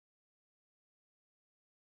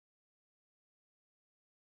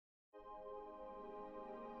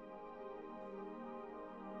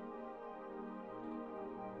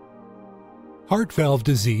Heart valve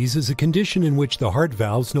disease is a condition in which the heart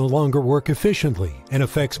valves no longer work efficiently and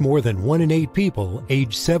affects more than 1 in 8 people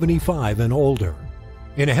aged 75 and older.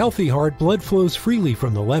 In a healthy heart, blood flows freely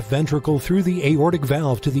from the left ventricle through the aortic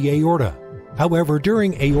valve to the aorta. However,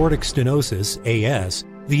 during aortic stenosis, AS,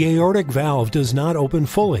 the aortic valve does not open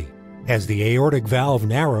fully. As the aortic valve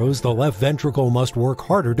narrows, the left ventricle must work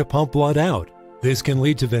harder to pump blood out. This can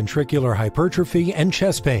lead to ventricular hypertrophy and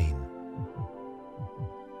chest pain.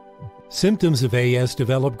 Symptoms of AS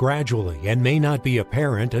develop gradually and may not be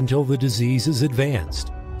apparent until the disease is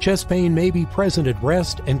advanced. Chest pain may be present at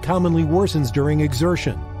rest and commonly worsens during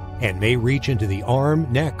exertion, and may reach into the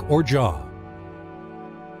arm, neck, or jaw.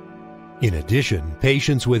 In addition,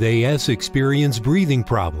 patients with AS experience breathing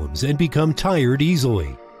problems and become tired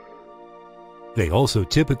easily. They also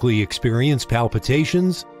typically experience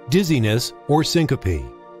palpitations, dizziness, or syncope.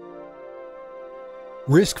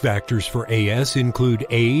 Risk factors for AS include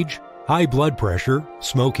age, high blood pressure,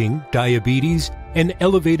 smoking, diabetes, and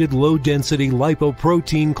elevated low-density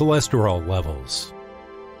lipoprotein cholesterol levels.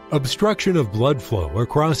 Obstruction of blood flow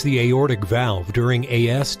across the aortic valve during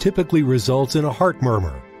AS typically results in a heart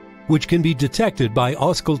murmur, which can be detected by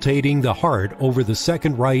auscultating the heart over the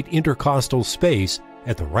second right intercostal space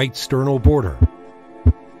at the right sternal border.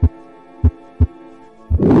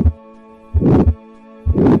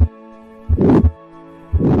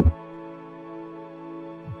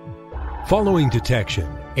 Following detection,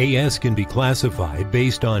 AS can be classified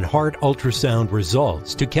based on heart ultrasound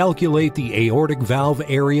results to calculate the aortic valve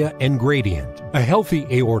area and gradient. A healthy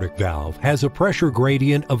aortic valve has a pressure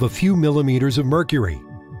gradient of a few millimeters of mercury.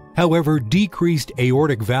 However, decreased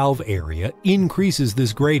aortic valve area increases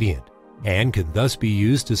this gradient and can thus be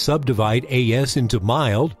used to subdivide AS into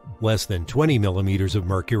mild, less than 20 millimeters of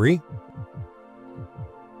mercury,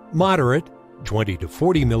 moderate, 20 to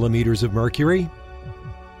 40 millimeters of mercury,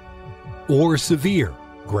 or severe,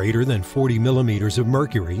 greater than 40 millimeters of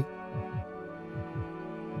mercury.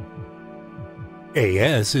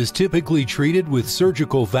 AS is typically treated with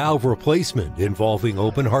surgical valve replacement involving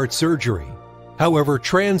open heart surgery. However,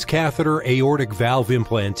 transcatheter aortic valve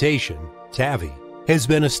implantation, TAVI, has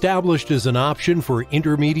been established as an option for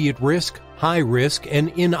intermediate risk, high risk, and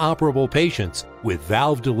inoperable patients with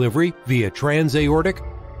valve delivery via transaortic,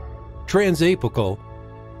 transapical,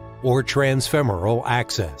 or transfemoral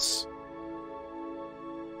access.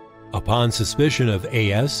 Upon suspicion of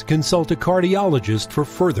AS, consult a cardiologist for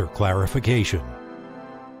further clarification.